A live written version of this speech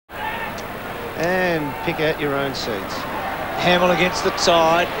and pick out your own seats. Hamill against the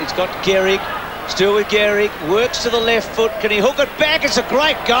tide. He's got Gehrig. Still with Gehrig. Works to the left foot. Can he hook it back? It's a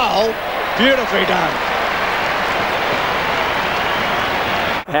great goal. Beautifully done.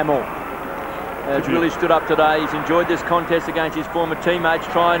 Hamill has really stood up today. He's enjoyed this contest against his former teammates.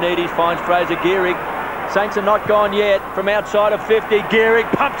 Traianides finds Fraser Gehrig. Saints are not gone yet from outside of 50. Gehrig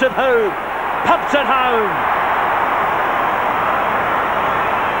pumps it home. Pumps it home.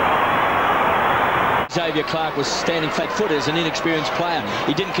 Xavier Clark was standing flat-footed as an inexperienced player.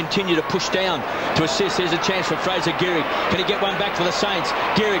 He didn't continue to push down to assist. There's a chance for Fraser Gehrig. Can he get one back for the Saints?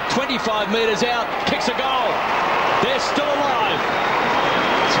 Gehrig, 25 metres out, kicks a goal. They're still alive.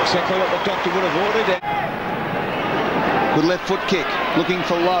 That's exactly what the doctor would have ordered. Good left foot kick, looking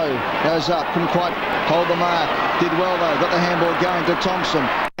for Lowe. Goes up, couldn't quite hold the mark. Did well though, got the handball going to Thompson.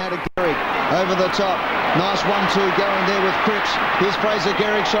 Now to Gehrig, over the top. Nice 1-2 going there with Cripps. Here's Fraser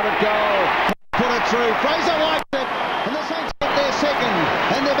Gehrig, shot at goal. Put it through. Fraser likes it. And the Saints get their second.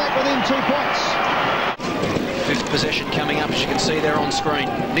 And they're back within 2 points. Fifth possession coming up, as you can see there on screen.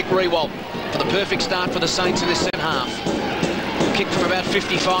 Nick Riewoldt for the perfect start for the Saints in this second half. Kick from about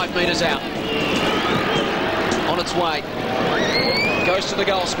 55 metres out. On its way. Goes to the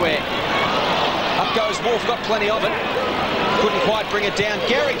goal square. Up goes Wolf, got plenty of it. Couldn't quite bring it down.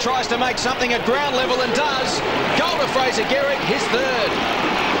 Gehrig tries to make something at ground level and does. Goal to Fraser Gehrig, his third.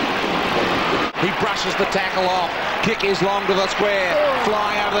 He brushes the tackle off. Kick is long to the square.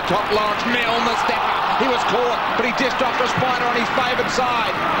 Flying over the top, Lawrence Milne, the stepper. He was caught, but he dished off the spider on his favoured side.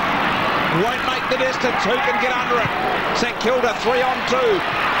 Won't make the distance. Who can get under it? St. Kilda 3-on-2.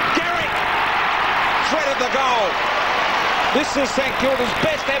 Gehrig threaded the goal. This is St. Kilda's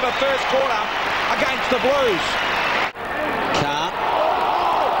best ever first quarter against the Blues. Carr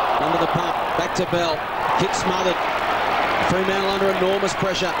under the pump, back to Bell. Hit smothered. Fremantle under enormous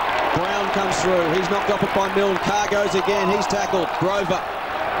pressure. Brown comes through. He's knocked off it by Milne. Carr goes again. He's tackled. Grover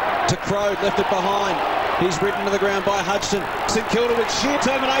to Crode. Left it behind. He's ridden to the ground by Hudson. St Kilda with sheer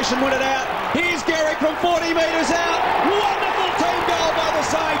determination win it out. Here's Gehrig from 40 metres out. Wonderful team goal by the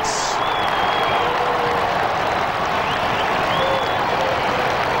Saints.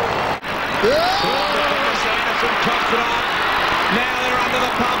 Now they're under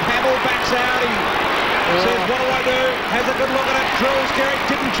the pump. Hamill backs out. He says, what do I do? Has a good look at it. Drills. Gehrig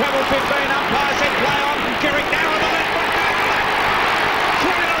didn't travel 15. Umpire said play on. Gehrig now on the left.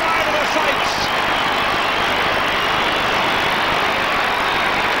 3 in a row to the Saints.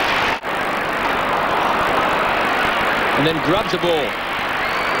 And then grubs the ball.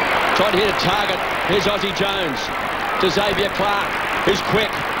 Tried to hit a target. Here's Aussie Jones to Xavier Clark. Who's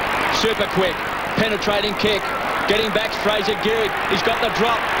quick. Super quick. Penetrating kick. Getting back Fraser Gehrig. He's got the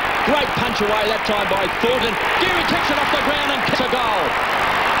drop. Great punch away that time by Thornton. Gehrig kicks it off the ground and kicks a goal.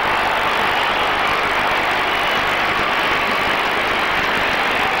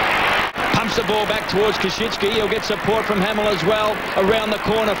 Pumps the ball back towards Koschitzki. He'll get support from Hamill as well. Around the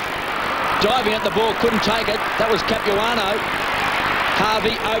corner. Diving at the ball. Couldn't take it. That was Capuano.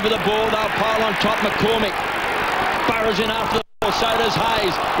 Harvey over the ball. They'll pile on top. McCormick burrows in after the ball. So does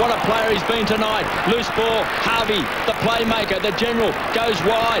Hayes. What a player he's been tonight. Loose ball. Harvey, the playmaker, the general, goes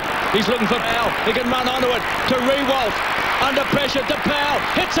wide. He's looking for Powell. He can run onto it to Riewoldt. Under pressure to Powell.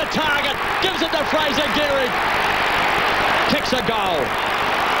 Hits a target. Gives it to Fraser Gehrig. Kicks a goal.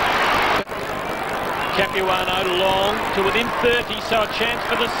 Capuano long to within 30, so a chance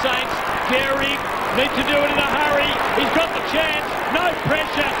for the Saints. Gehrig need to do it in a hurry. He's got the chance. No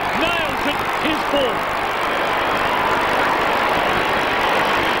pressure. Nails it. His ball.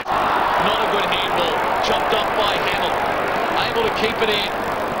 Not a good handball. Chopped off by Hamill. Able to keep it in.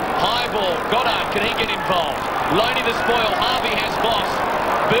 High ball. Goddard, can he get involved? Loney the spoil. Harvey has Boss.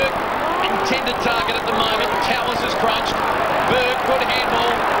 Burke, intended target at the moment. Towers is crunched. Burke, good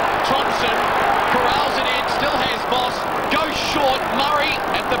handball. Thompson corrals it in. Still has Boss. Goes short. Murray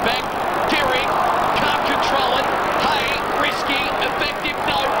at the back. Gehrig can't control it. Hay, risky. Effective.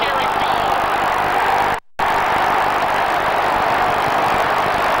 No. Gehrig goal.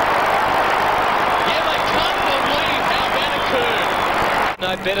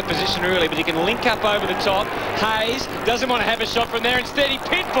 No better position really, but he can link up over the top. Hayes doesn't want to have a shot from there. Instead, he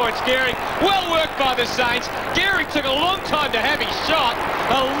pinpoints Gehrig. Well worked by the Saints. Gehrig took a long time to have his shot.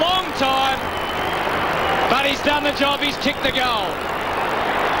 A long time. But he's done the job. He's kicked the goal.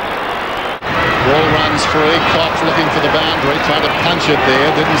 Ball runs free. Cox looking for the boundary. Tried to punch it there.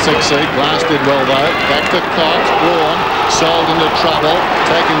 Didn't succeed. Glass did well though. Back to Cox. Braun. Sold into trouble.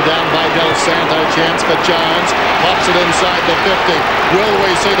 Taken down by Del Santo. Chance for Jones. Pops it inside the 50. Will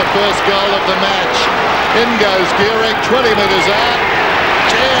we see the first goal of the match? In goes Gehrig. 20 metres out.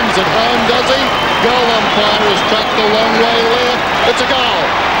 Jams brings it home, does he? Goal umpire has tracked the long way left. It's a goal.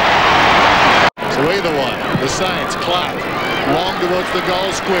 So either way, the Saints, Clark, long towards the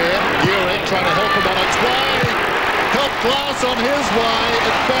goal square. Gehrig trying to help him on its way. Help Glass on his way.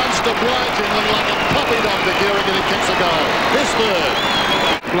 It bounced obligingly like it puppied onto Gehrig and he kicks a goal. His third.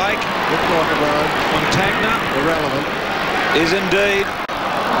 Blake, Looked like a road. Montagna Irrelevant. is indeed,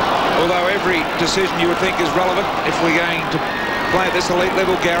 although every decision you would think is relevant if we're going to play at this elite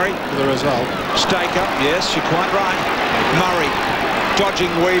level, Gary. The result. Stake up, yes, you're quite right. Murray, dodging,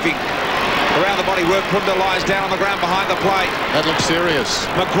 weaving. Around the body work, Punda lies down on the ground behind the plate. That looks serious.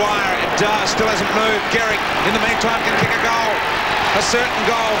 Maguire, it does, still hasn't moved. Gehrig, in the meantime, can kick a goal. A certain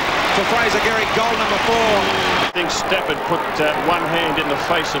goal for Fraser Gehrig, goal number 4. I think Stafford put one hand in the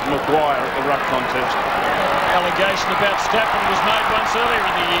face of Maguire at the ruck contest. Allegation about Stafford was made once earlier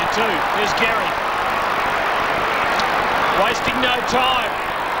in the year too. There's Gehrig. Wasting no time.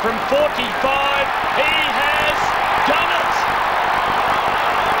 From 45, he has done it.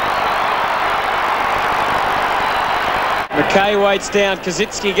 McKay waits down.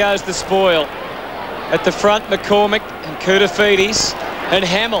 Kazitsky goes the spoil. At the front, McCormick and Koutafidis and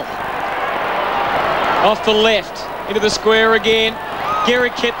Hamill. Off the left, into the square again.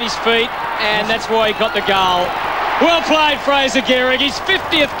 Gehrig kept his feet, and that's why he got the goal. Well played, Fraser Gehrig. His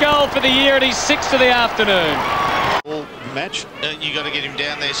 50th goal for the year, and he's 6th of the afternoon. Match. You got to get him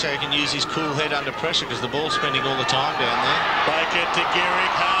down there so he can use his cool head under pressure because the ball's spending all the time down there. Baker to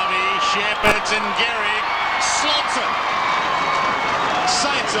Gehrig, Harvey, Shepherds and Gehrig slots it.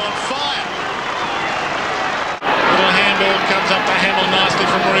 Saints on fire. Little handball comes up to Hamill nicely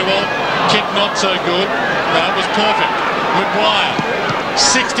from Rewald. Kick not so good. No, it was perfect. Maguire,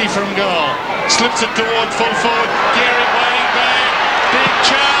 60 from goal. Slips it towards full forward. Gehrig waiting back. Big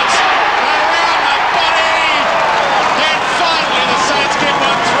chance. Around the body. And finally the Saints get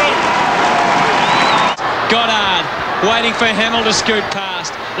one through. Goddard waiting for Hamill to scoot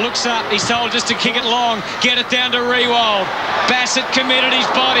past. Looks up, he's told just to kick it long. Get it down to Rewald. Bassett committed his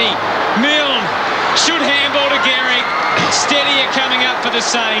body. Milne should handball to Gehrig. Steadier coming up for the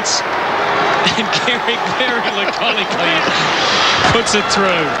Saints. And Gehrig very laconically puts it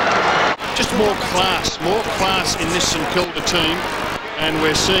through. Just more class in this St Kilda team, and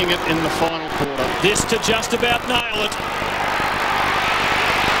we're seeing it in the final quarter. This to just about nail it.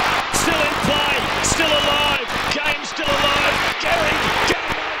 Still in play, still alive, game still alive. Gehrig,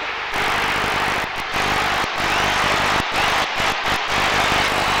 game over.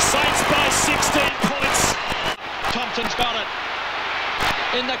 Saints by 16 points. Thompson's got it.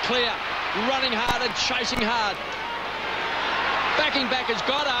 In the clear. Running hard and chasing hard. Backing back is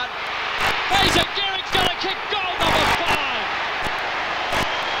Goddard. Fraser Gehrig's going to kick goal number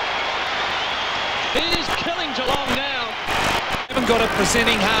 5. It is killing Geelong now. Haven't got a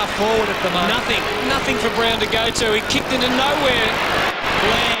presenting half forward at the moment. Nothing for Brown to go to. He kicked into nowhere.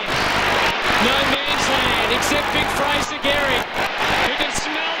 Land. No man's land except big Fraser Gehrig, who can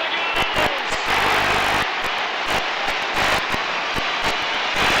smell the goals.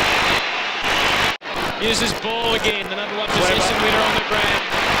 Uses ball again, the number 1 possession winner on the ground.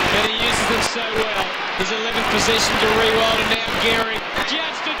 And he uses them so well. His 11th possession to Rewald, and now Gehrig.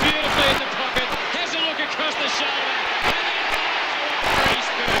 Judged it beautifully in the pocket. Has a look across the shoulder. And then for his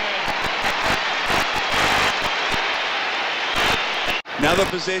third. Another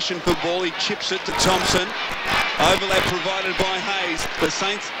possession for ball. He chips it to Thompson. Overlap provided by Hayes. The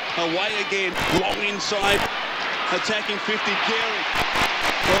Saints away again. Long inside. Attacking 50. Gehrig.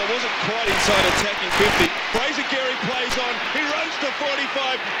 Well, it wasn't quite inside attacking 50. Fraser Gehrig plays on. He runs to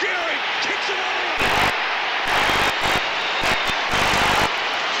 45. Gehrig kicks it on.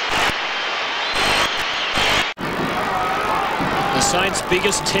 The Saints'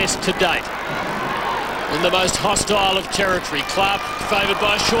 biggest test to date. In the most hostile of territory. Clark favoured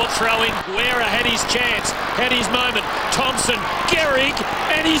by a short throw-in. Guerra had his chance, had his moment. Thompson, Gehrig,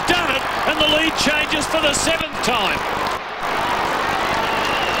 and he's done it. And the lead changes for the 7th time.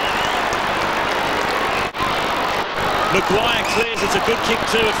 Maguire clears, it's a good kick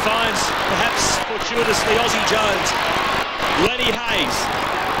too. It finds, perhaps fortuitously, Aussie Jones. Lenny Hayes.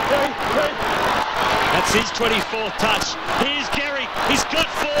 That's his 24th touch. Here's Gehrig, he's got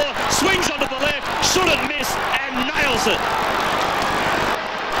 4, swings onto the left, shouldn't miss, and nails it.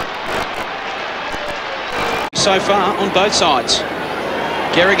 So far on both sides.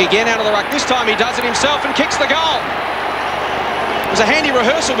 Gehrig again out of the ruck. This time he does it himself and kicks the goal. It was a handy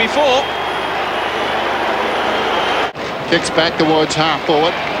rehearsal before. Kicks back towards half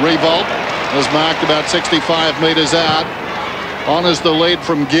forward. Rewald is marked about 65 metres out. Honours the lead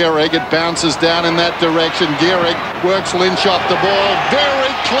from Gehrig. It bounces down in that direction. Gehrig works Lynch off the ball.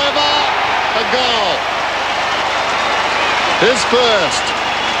 Very clever. His first.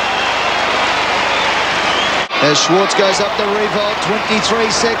 As Schwartz goes up the revolt, 23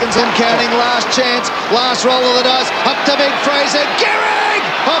 seconds and counting, last chance, last roll of the dice, up to big Fraser Gehrig!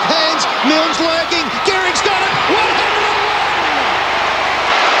 Off hands, Milne's lurking, Gehrig's got it,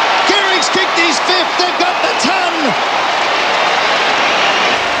 101! Gehrig's kicked his fifth, they've got the ton!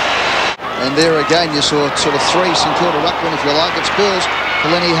 And there again you saw sort of three St Kilda ruckmen, if you like. It's Bills,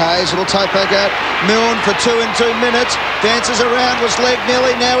 Lenny Hayes, it'll take back out. Milne for 2 in 2 minutes, dances around, was leg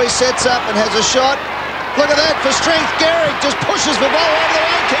nearly, now he sets up and has a shot. Look at that, for strength, Gehrig just pushes Favola over the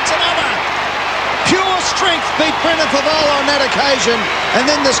line, kicks another. Pure strength beat Brendan Favola on that occasion, and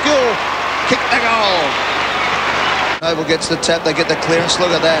then the school kicked the goal. Noble gets the tap, they get the clearance,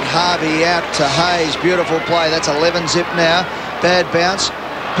 look at that, Harvey out to Hayes, beautiful play, that's 11 zip now, bad bounce,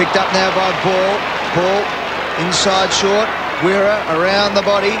 picked up now by Ball, inside short, Weira around the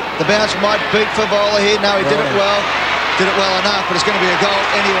body, the bounce might beat Favola here, no he did it well. Did it well enough, but it's going to be a goal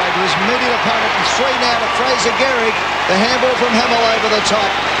anyway to his immediate opponent. And 3 now to Fraser Gehrig. The handball from Hamill over the top.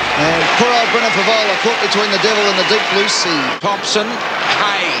 And poor old Brendan Favola caught between the devil and the deep blue sea. Thompson,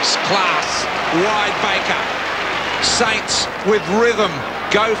 Hayes, class, wide Baker. Saints with rhythm,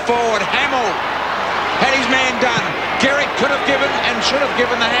 go forward. Hamill had his man done. Gehrig could have given and should have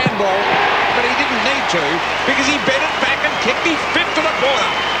given the handball, but he didn't need to because he bent it back and kicked his fifth to the corner.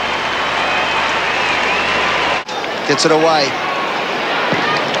 Gets it away.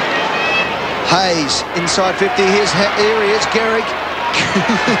 Hayes inside 50. Here he is, Gehrig.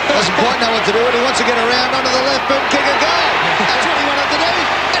 Doesn't quite know what to do, and he wants to get around onto the left boot, kick a goal. That's what he wanted to do,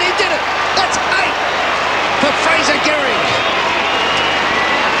 and he did it. That's 8 for Fraser Gehrig.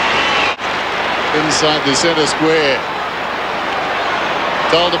 Inside the centre square.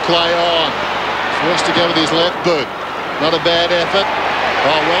 Told to play on. Forced to go with his left boot. Not a bad effort.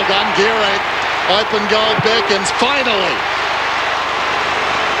 Oh, well done, Gehrig. Open goal beckons, finally.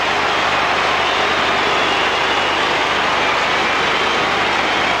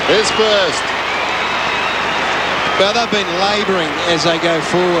 His first. Well, they've been labouring as they go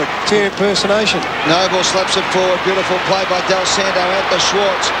forward. Fair impersonation. Noble slaps it forward. Beautiful play by Del Santo out to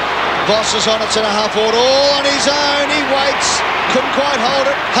Schwartz. Voss is on it, centre half forward, all on his own. He waits. Couldn't quite hold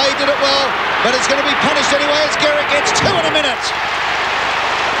it. Hay did it well, but it's going to be punished anyway as Gehrig gets 2 in a minute.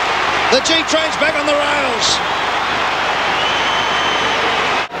 The G-Train's back on the rails.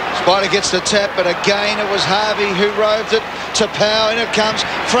 Spider gets the tap, but again it was Harvey who roved it to Powell. In it comes.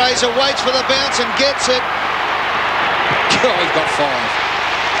 Fraser waits for the bounce and gets it. Oh, he's got 5.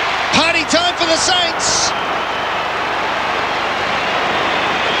 Party time for the Saints.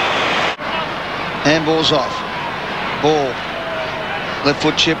 Handball's off. Ball. Left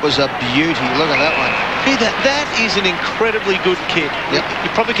foot chip was a beauty. Look at that one. Yeah, that is an incredibly good kick. Yep. You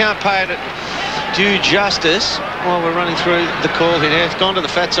probably can't pay it due justice while we're running through the call here. It's gone to the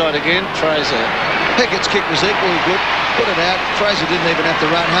fat side again. Fraser. Pickett's kick was equally good. Put it out. Fraser didn't even have to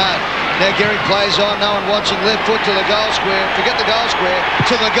run hard. Now Gehrig plays on. No one watching. Left foot to the goal square. Forget the goal square.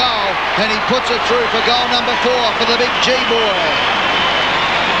 To the goal. And he puts it through for goal number 4 for the big G boy.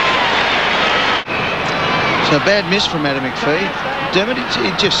 So a bad miss from Adam McPhee. Dermot,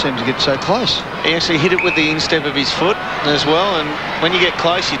 he just seemed to get so close. He actually hit it with the instep of his foot as well, and when you get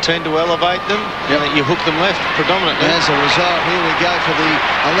close you tend to elevate them. Yep. You hook them left predominantly. As a result, here we go for the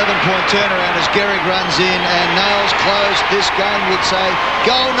 11-point turnaround as Gehrig runs in and nails close this game, we'd say.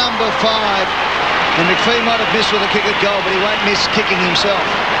 Goal number 5. And McPhee might have missed with a kick at goal, but he won't miss kicking himself.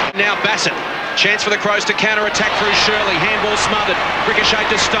 Now Bassett. Chance for the Crows to counter-attack through Shirley. Handball smothered. Ricochet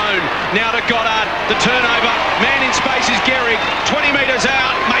to Stone. Now to Goddard. The turnover. Man in space is Gehrig. 20 metres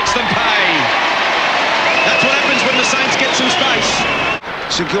out. Makes them pay. That's what happens when the Saints get some space.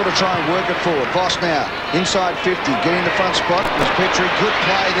 St Kilda try and work it forward. Voss now. Inside 50. Getting the front spot was Petrie. Good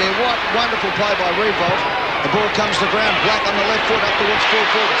play there. What wonderful play by Revolt. The ball comes to ground. Black on the left foot up towards full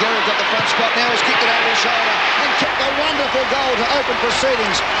forward. Gehrig got the front spot. Now he's kicked it over his shoulder and kicked a wonderful goal to open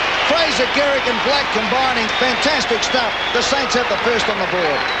proceedings. Fraser Gehrig and Black combining. Fantastic stuff. The Saints have the first on the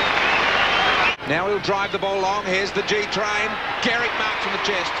board. Now he'll drive the ball long. Here's the G-Train. Gehrig marks from the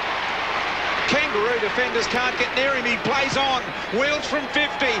chest. Kangaroo defenders can't get near him. He plays on. Wheels from 50.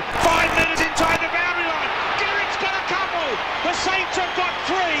 5 minutes inside the boundary line. Gehrig's got a couple. The Saints have got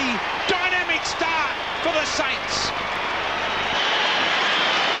 3. Dynamic start for the Saints.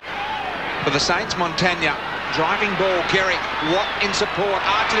 For the Saints, Montagna. Driving ball, Gehrig. Watt in support.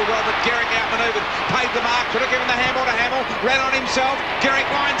 Archer well, but Gehrig outmanoeuvred. Paid the mark. Could have given the handball to Hamill. Ran on himself. Gehrig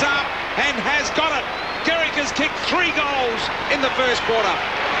lines up and has got it. Gehrig has kicked 3 goals in the first quarter.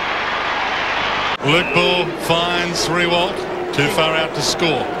 Luke Ball finds Rewalt too far out to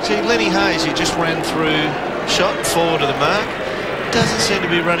score. See, Lenny Hayes, he just ran through shot forward of the mark. Doesn't seem to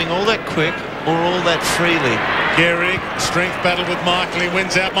be running all that quick or all that freely. Gehrig, strength battle with Michael. He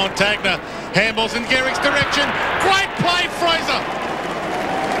wins out Montagna. Handballs in Gehrig's direction. Great play, Fraser.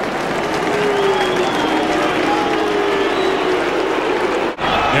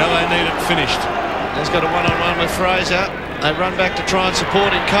 Now they need it finished. He's got a one-on-one with Fraser. They run back to try and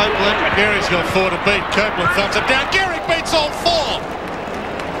support in Copeland. Gehrig's got 4 to beat. Copeland thumbs it down. Gehrig beats all 4.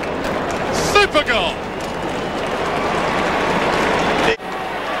 Super goal.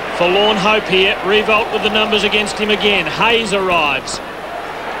 Forlorn hope here. Revolt with the numbers against him again. Hayes arrives.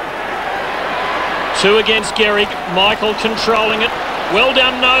 2 against Gehrig. Michael controlling it. Well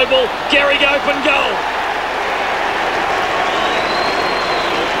done, Noble. Gehrig open goal.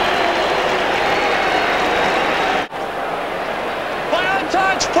 Play on,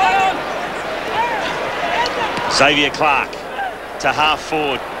 touch, play on. Xavier Clark to half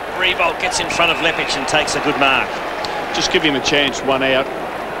forward. Revolt gets in front of Lepic and takes a good mark. Just give him a chance, one out,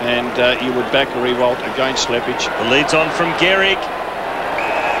 and you would back a Revolt against Lepic. The lead's on from Gehrig.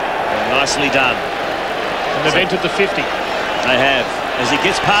 Nicely done. And they've entered the 50. They have. As he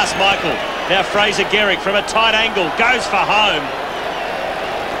gets past Michael. Now Fraser Gehrig from a tight angle. Goes for home.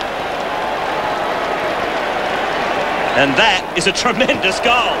 And that is a tremendous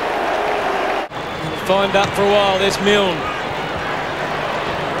goal. Fined up for a while. There's Milne.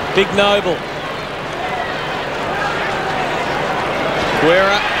 Big Noble.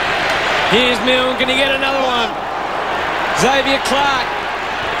 Guerra. Here's Milne. Can he get another one? Xavier Clark.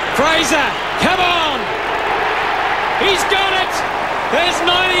 Fraser. Come on. He's got it. There's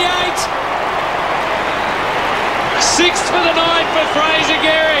 98. 6th for the night for Fraser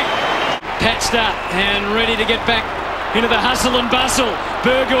Gehrig. Patched up and ready to get back into the hustle and bustle.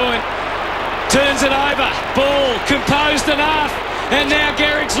 Burgoyne turns it over. Ball composed enough. And now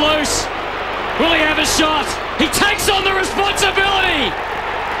Gehrig's loose. Will he have a shot? He takes on the responsibility.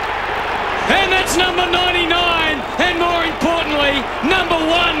 And that's number 99. And more importantly, number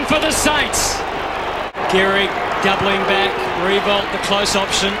 1 for the Saints. Gehrig doubling back. Revolt the close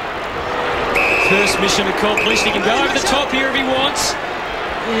option. First mission accomplished. He can go over the top here if he wants.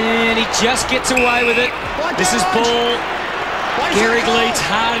 And he just gets away with it. This is ball. Gehrig leads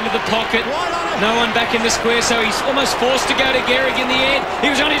hard into the pocket. No one back in the square, so he's almost forced to go to Gehrig in the end.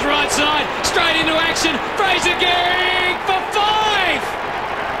 He was on his right side. Straight into action. Fraser Gehrig for 5.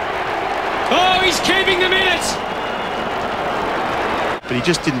 Oh, he's keeping the minutes. But he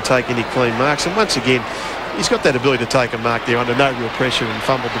just didn't take any clean marks. And once again, he's got that ability to take a mark there under no real pressure and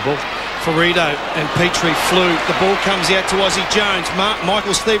fumbled the ball. Ferrito and Petrie flew. The ball comes out to Ozzie Jones.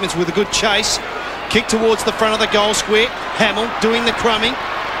 Michael Stevens with a good chase. Kick towards the front of the goal square. Hamill doing the crumbing.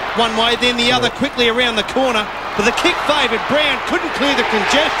 One way, then the other, quickly around the corner. But the kick favoured. Brown couldn't clear the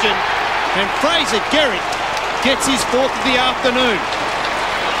congestion. And Fraser Gehrig gets his 4th of the afternoon.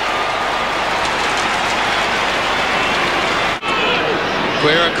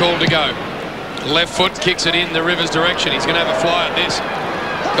 Guerra called to go. Left foot kicks it in the Rivers direction. He's going to have a fly at this.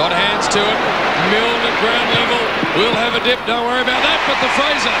 Got hands to it. Milne at ground level. Will have a dip. Don't worry about that. But the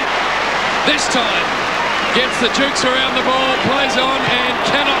Fraser, this time, gets the jukes around the ball, plays on and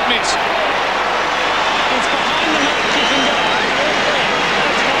cannot miss. It's behind the mark. You can go.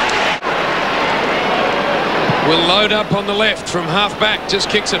 Will load up on the left from half back. Just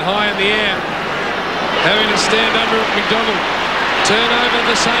kicks it high in the air. Having to stand under it, McDonald. Turn over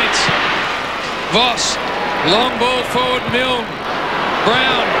the Saints. Voss. Long ball forward, Milne.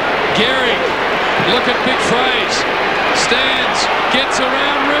 Brown. Gehrig. Look at Big Fraser. Stands. Gets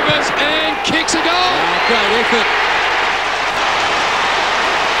around Rivers and kicks a goal. Great effort.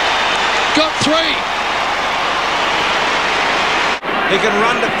 Got 3. He can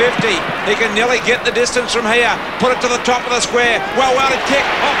run to 50. He can nearly get the distance from here. Put it to the top of the square. Well-weighted kick.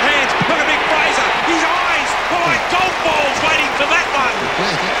 Off hands. Look at Big Fraser. His eyes are like golf balls waiting for that one.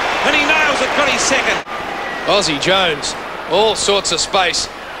 And he nails it. Got his 2nd. Ozzie Jones. All sorts of space.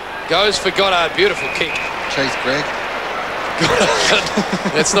 Goes for Goddard. Beautiful kick. Chase Greg.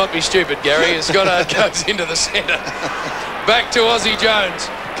 Let's not be stupid, Gary. As Goddard goes into the centre. Back to Ozzie Jones.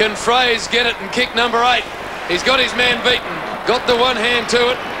 Can Fraser get it and kick number 8? He's got his man beaten. Got the one hand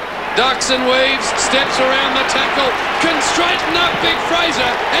to it. Ducks and weaves. Steps around the tackle. Can straighten up Big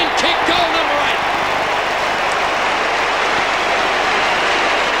Fraser and kick goal number 8.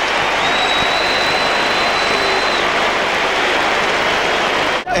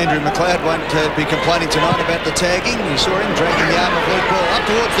 Andrew McLeod won't be complaining tonight about the tagging. You saw him dragging the arm of Luke Ball up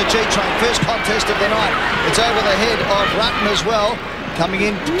towards the G-Train. First contest of the night. It's over the head of Rutten as well. Coming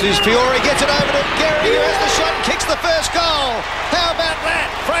in is Fiore, gets it over to Gehrig, who has the shot and kicks the first goal. How about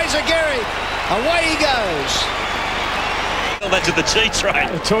that? Fraser Gehrig Away he goes. That's at the G-train.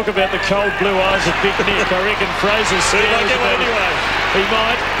 Talk about the cold blue eyes of Big Nick. I reckon Fraser He might get one anyway. He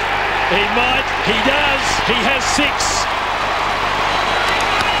might. He does. He has 6.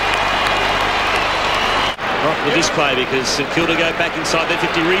 Not with this play because St Kilda go back inside their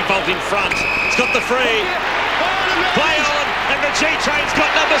 50. Revolt in front. It's got the free. Play on, and the G-train's got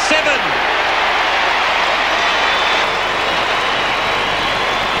number 7.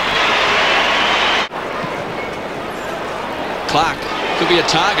 Clark could be a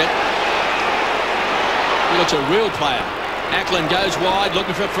target. He looks a real player. Ackland goes wide,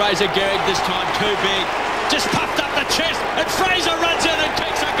 looking for Fraser Gehrig, this time too big. Just puffed up the chest, and Fraser runs in and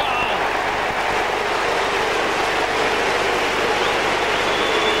kicks a goal.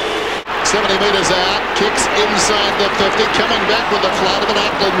 "70 metres out, kicks inside the 50, coming back with the flood, but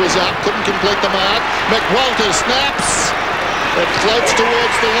Ackland was up, couldn't complete the mark. McWalter snaps. It floats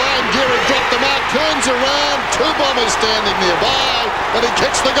towards the line. Gehrig dropped the mark, turns around. 2 bombers standing nearby, and he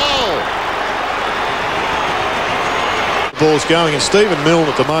kicks the goal. The ball's going, and Stephen Milne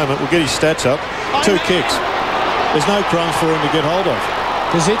at the moment will get his stats up. 2 kicks. There's no crumbs for him to get hold of.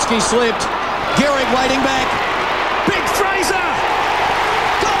 Kosicki slipped. Gehrig waiting back. Big Fraser!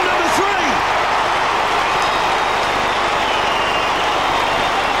 Goal number 3!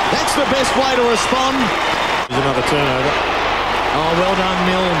 That's the best way to respond. There's another turnover. Oh, well done,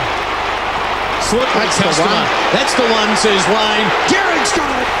 Milne. Slip That's the one. That's the one, says Lane. Gehrig's got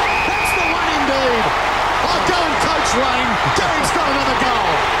it. That's the one indeed. Oh, go and coach Lane. Gehrig's got another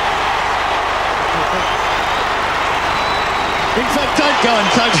goal. In fact, don't go and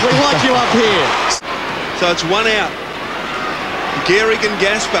coach. We want you up here. So it's 1 out. Gehrig and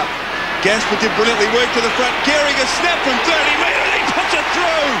Gasper. Gasper did brilliantly, work to the front. Gehrig a snap from 30 metres. He puts it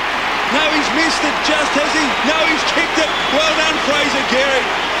through. No, he's missed it just, has he? No, he's kicked it. Well done, Fraser Gehrig.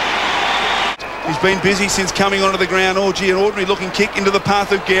 He's been busy since coming onto the ground. Oh, gee, an ordinary-looking kick into the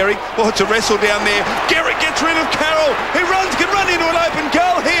path of Gehrig. Oh, it's a wrestle down there. Gehrig gets rid of Carroll. He can run into an open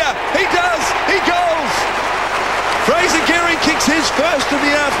goal here. He does. He goals. Fraser Gehrig kicks his first of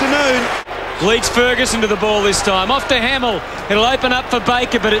the afternoon. Leads Ferguson to the ball this time. Off to Hamill. It'll open up for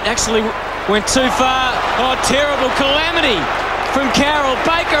Baker, but it actually went too far. Oh, terrible calamity from Carroll.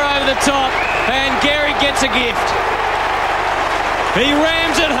 Baker over the top, and Gehrig gets a gift. He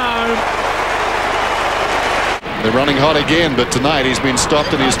rams it home. They're running hot again, but tonight he's been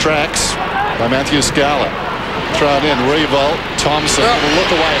stopped in his tracks by Matthew Scala. Thrown in, Revolt, Thompson, look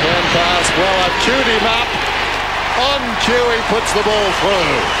away, hand pass. Well, I've queued him up. On cue, he puts the ball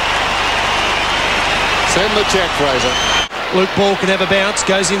through. Send the check, Fraser. Luke Ball can have a bounce,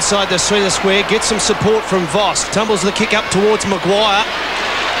 goes inside the centre square, gets some support from Voss, tumbles the kick up towards Maguire.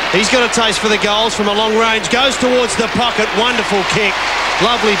 He's got a taste for the goals from a long range, goes towards the pocket, wonderful kick,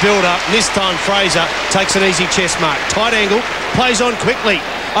 lovely build-up, and this time Fraser takes an easy chest mark. Tight angle, plays on quickly,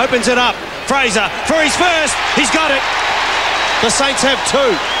 opens it up, Fraser for his first, he's got it. The Saints have 2.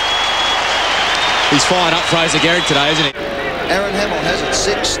 He's fired up Fraser Gehrig today, isn't he? Aaron Hamill has it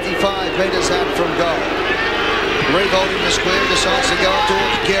 65 metres out from goal. Revolt in the square, decides to go up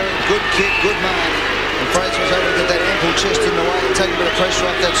towards Gehrig. Good kick, good mark. And Fraser was able to get that ample chest in the way and take a bit of pressure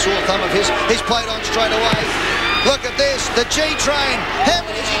off that sore thumb of his. He's played on straight away. Look at this, the G-train. How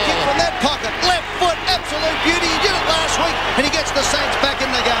many does he kick from that pocket? Left foot, absolute beauty. He did it last week, and he gets the Saints back in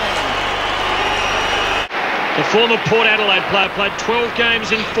the game. The former Port Adelaide player played 12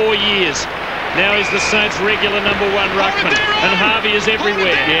 games in 4 years. Now he's the Saints' regular #1 ruckman, and Harvey is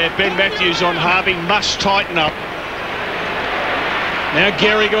everywhere. Yeah, Ben Matthews on Harvey must tighten up. Now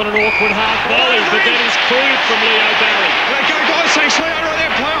Gehrig on an awkward half volley, but that is cleared from Leo Barry. Go, guys, thanks, Leo, right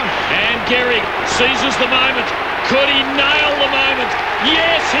there, play on. And Gehrig seizes the moment. Could he nail the moment?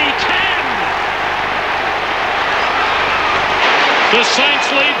 Yes, he can! The Saints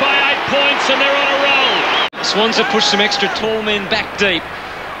lead by 8 points, and they're on a roll. Swans have pushed some extra tall men back deep,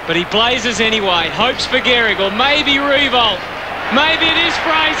 but he blazes anyway. Hopes for Gehrig, or maybe Revolt. Maybe it is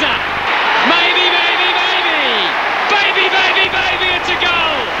Fraser. Maybe, it's a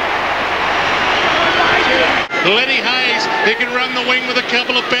goal. Lenny Hayes, he can run the wing with a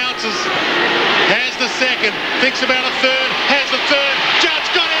couple of bounces. Has the second, thinks about a third, has the third. Judge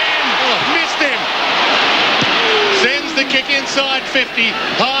got in, missed him. Sends the kick inside 50.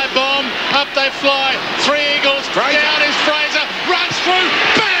 High bomb, up they fly. 3 Eagles, Fraser. Down is Fraser, runs through,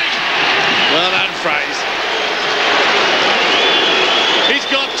 bang! Well done, Fraser. He's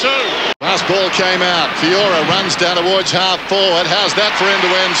got 2. Last ball came out. Fiora runs down towards half forward. How's that for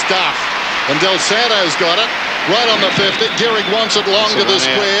end-to-end stuff? And Del Santo's got it. Right on the 50. Gehrig wants it long to the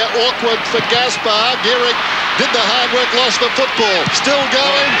square. Awkward for Gaspar. Gehrig did the hard work, lost the football. Still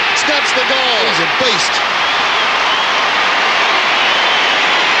going. Snaps the goal. beast.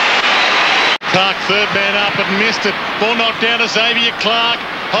 Clark, third man up and missed it. Ball knocked down to Xavier Clark.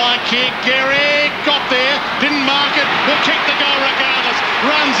 High kick, Gehrig got there, didn't mark it, will kick the goal regardless.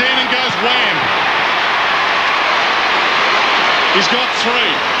 Runs in and goes wham. He's got 3.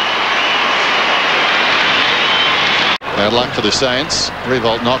 Bad luck for the Saints.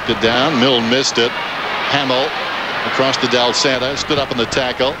 Revolt knocked it down. Milne missed it. Hamill across to Del Santo, stood up in the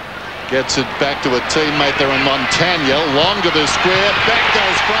tackle. Gets it back to a teammate there in Montagna. Long to the square. Back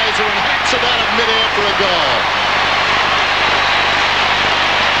goes Fraser and hacks it out of midair for a goal.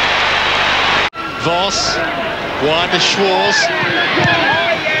 Voss, wide to Schwarz.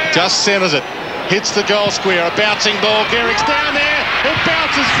 Just centres it. Hits the goal square. A bouncing ball. Gehrig's down there. It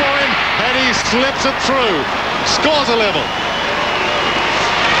bounces for him and he slips it through. Scores a level.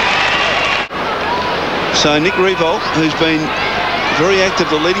 So Nick Revolt, who's been very active,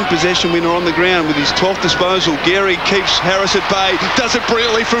 the leading possession winner on the ground with his 12th disposal. Gehrig keeps Harris at bay, does it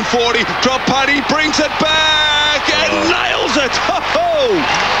brilliantly from 40, drop putty, brings it back and nails it. Oh,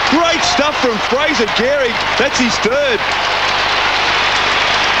 great stuff from Fraser Gehrig. That's his 3rd.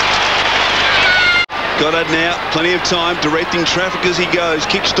 Goddard now, plenty of time, directing traffic as he goes,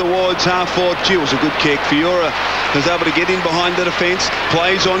 kicks towards half-forward. Gee, it was a good kick. Fiora is able to get in behind the defence,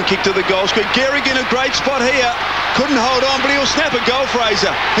 plays on, kick to the goal square. Gehrig in a great spot here, couldn't hold on, but he'll snap a goal, Fraser.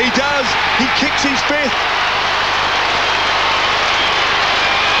 He does, he kicks his 5th.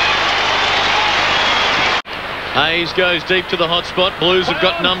 Hayes goes deep to the hot spot. Blues have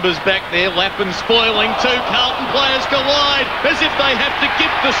got numbers back there. Lappin spoiling. 2 Carlton players go wide as if they have to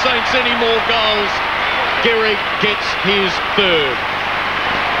give the Saints any more goals. Gehrig gets his 3rd.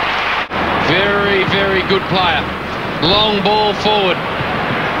 Very, very good player. Long ball forward.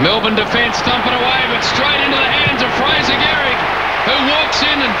 Melbourne defence thump it away, but straight into the hands of Fraser Gehrig, who walks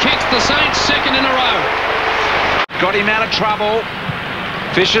in and kicks the Saints 2nd in a row. Got him out of trouble.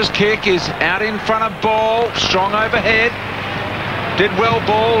 Fisher's kick is out in front of Ball. Strong overhead. Did well,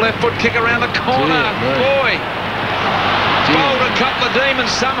 Ball. Left foot kick around the corner. Boy. Bowled a couple of demons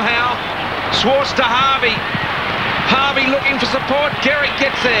somehow. Schwarz to Harvey. Harvey looking for support. Gehrig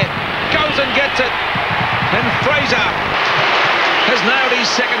gets there. Goes and gets it. And Fraser has nailed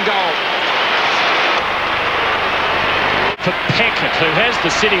his 2nd goal. For Peckett, who has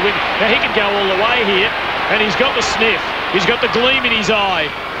the City win. Now he can go all the way here, and he's got the sniff. He's got the gleam in his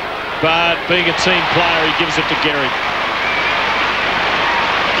eye. But being a team player, he gives it to Gehrig.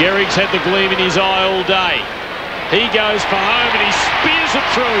 Gehrig's had the gleam in his eye all day. He goes for home and he spears it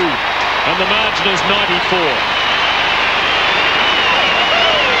through. And the margin is 94.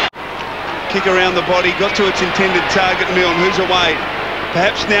 Kick around the body, got to its intended target, Milne, who's away.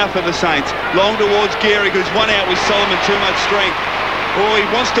 Perhaps now for the Saints. Long towards Gehrig, who's one out with Solomon, too much strength. Oh, he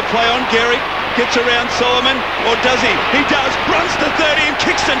wants to play on Gehrig, gets around Solomon, or does he? He does, runs to 30 and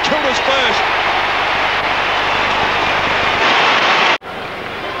kicks St. Kilda's first.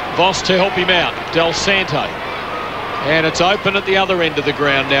 Voss to help him out, Del Santo. And it's open at the other end of the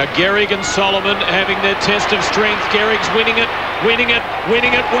ground now. Gehrig and Solomon having their test of strength. Gehrig's winning it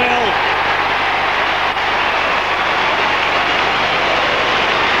well.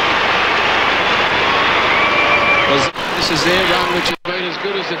 This is their run, which has been as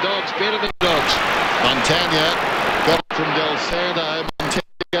good as the Dogs, better than the Dogs. Montagna got it from Del Santo.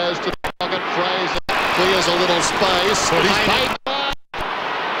 Montagna goes to the pocket. Fraser clears a little space. But he's paid.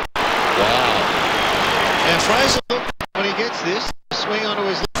 Wow. And Fraser, when he gets this, swing onto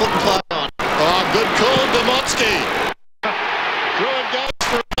his left foot and play on. Oh, good call, Demotsky. Through it goes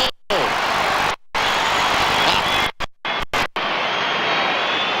for a goal.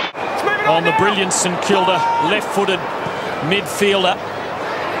 On the brilliant St. Kilda, left-footed midfielder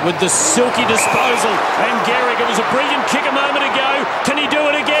with the silky disposal. And Gehrig, it was a brilliant kick a moment ago. Can he do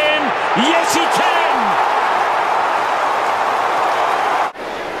it again? Yes, he can!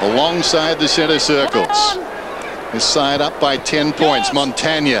 Alongside the centre circles. This side up by 10 points.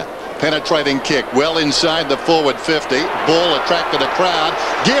 Montagna, penetrating kick, well inside the forward 50. Ball attracted a crowd.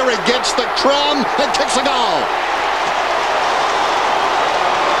 Gehrig gets the crumb and kicks a goal.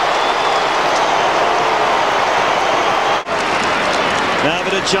 Now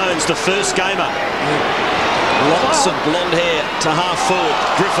over to Jones, the first gamer. Lots of blonde hair to half forward,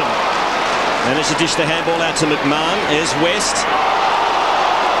 Griffin. Managed to dish the handball out to McMahon. There's West.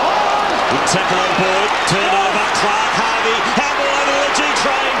 Good tackle on board. Turnover. Clark, Harvey. Handball over to the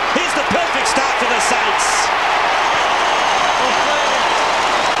G-Train. Here's the perfect start for the Saints.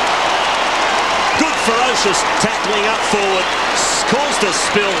 Good ferocious tackling up forward. Caused a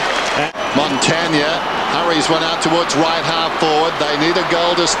spill. Montagna. Harries went out towards right half forward. They need a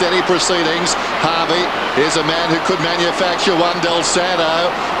goal to steady proceedings. Harvey is a man who could manufacture one. Del Santo,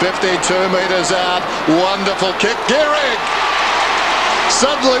 52 metres out. Wonderful kick. Gehrig!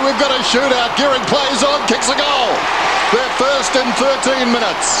 Suddenly we've got a shootout. Gehrig plays on, kicks a goal. Their first in 13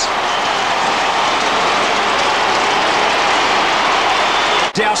 minutes.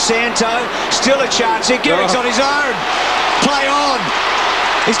 Del Santo, still a chance here. Gehrig's on his own. Play on.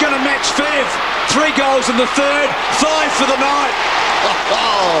 He's going to match Fev. 3 goals in the third, 5 for the night.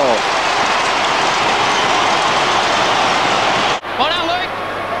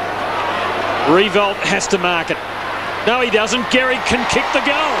 Revolt has to mark it. No, he doesn't. Gehrig can kick the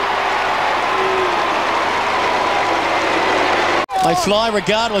goal. They fly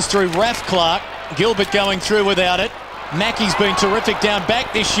regardless through Raph Clark. Gilbert going through without it. Mackey's been terrific down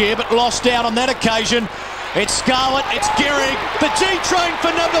back this year, but lost down on that occasion. It's Scarlett, it's Gehrig, the G-Train for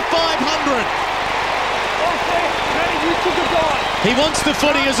number 500. He wants the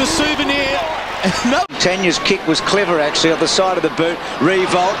footy as a souvenir. Tanya's kick was clever actually on the side of the boot.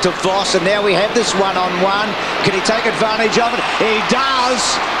 Revolt to Voss, and now we have this one-on-one. Can he take advantage of it? He does.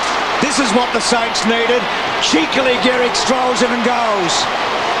 This is what the Saints needed. Cheekily Gehrig strolls in and goes.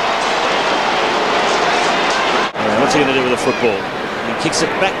 What's he going to do with the football? He kicks it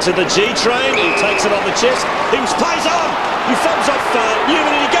back to the G-Train. He takes it on the chest. He plays on. He fobs off Newman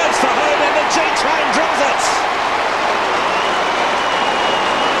and he goes for home, and the G-Train drills it.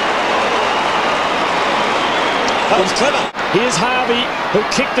 That was clever. Here's Harvey, who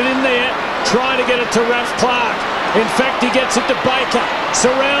kicked it in there, trying to get it to Raph Clark. In fact, he gets it to Baker.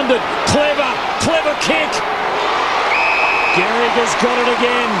 Surrounded. Clever kick. Gehrig has got it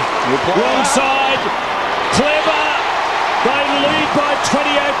again. Wrong side. Clever. They lead by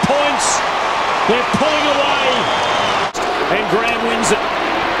 28 points. They're pulling away. And Graham wins it.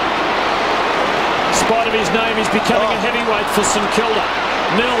 In spite of his name, he's becoming a heavyweight for St Kilda.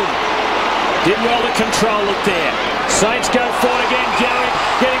 Milne did well to control it there. Saints go for it again. Gehrig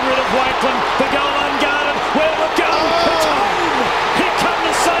getting rid of Wakeland. The goal unguarded. Where will it go? It's home. Here come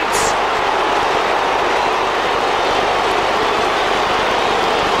the Saints.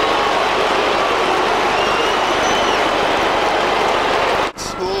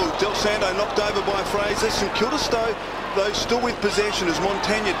 Del Santo knocked over by Fraser. St Kilda though still with possession as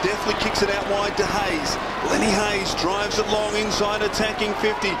Montagna definitely kicks it out wide to Hayes. Lenny Hayes drives it long inside attacking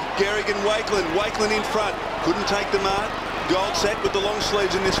 50. Gehrig and Wakeland. Wakeland in front. Couldn't take the mark. Goldsack with the long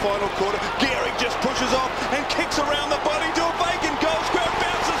sleeves in this final quarter. Gehrig just pushes off and kicks around the body to a vacant goal square.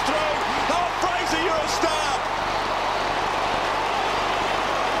 Bounces through. Oh, Fraser, you're a star.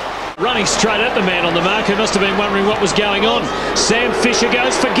 Running straight at the man on the mark, who must have been wondering what was going on. Sam Fisher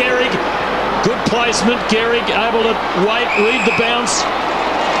goes for Gehrig. Good placement. Gehrig able to read the bounce.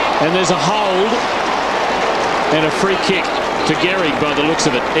 And there's a hold. And a free kick to Gehrig by the looks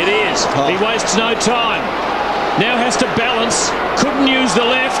of it. It is. He wastes no time. Now has to balance. Couldn't use the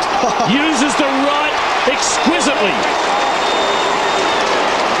left. Uses the right exquisitely.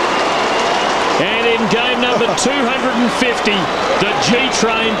 And in game number 250, the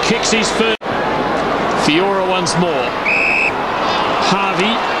G-Train kicks his first. Fiora once more.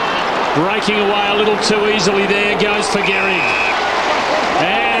 Harvey breaking away a little too easily there, goes for Gehrig.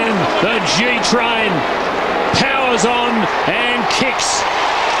 And the G-Train powers on and kicks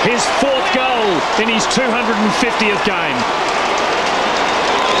his 4th goal in his 250th game.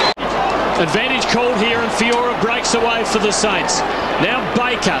 Advantage called here, and Fiora breaks away for the Saints. Now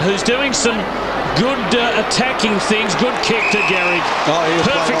Baker, who's doing some good attacking things. Good kick to Gehrig.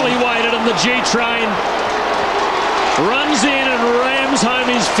 Perfectly weighted, and the G-Train runs in and rams home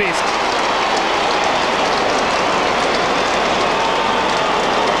his 5th.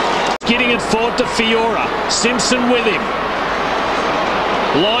 Getting it forward to Fiora. Simpson with him.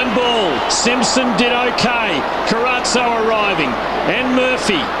 Line ball. Simpson did okay. Carazzo arriving. And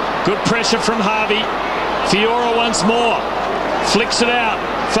Murphy. Good pressure from Harvey. Fiora once more. Flicks it out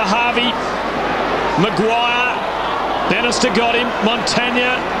for Harvey. Maguire. Bannister got him.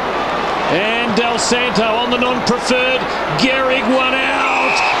 Montagna. And Del Santo on the non-preferred. Gehrig one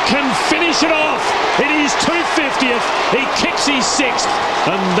out. Can finish it off. It is 250th. He kicks his 6th.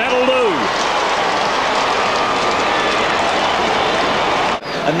 And that'll do.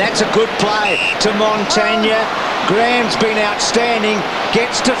 And that's a good play to Montagna. Graham's been outstanding.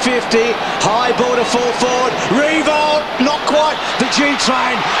 Gets to 50. High ball to full forward. Revolt. Not quite. The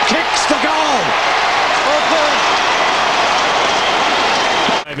G-Train kicks the goal.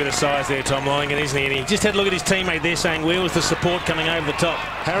 A bit of size there, Tom Lonergan, isn't he? And he just had a look at his teammate there saying, where was the support coming over the top?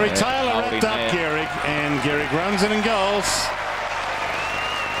 Harry Taylor wrapped up Gehrig, and Gehrig runs in and goals.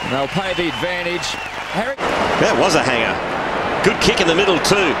 They'll pay the advantage. That was a hanger. Good kick in the middle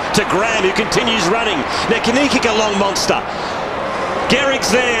too, to Graham, who continues running. Now, can he kick a long monster?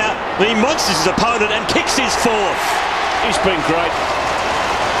 Gehrig's there. He monsters his opponent and kicks his fourth. He's been great.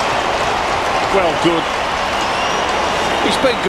 Well, good. He's been good.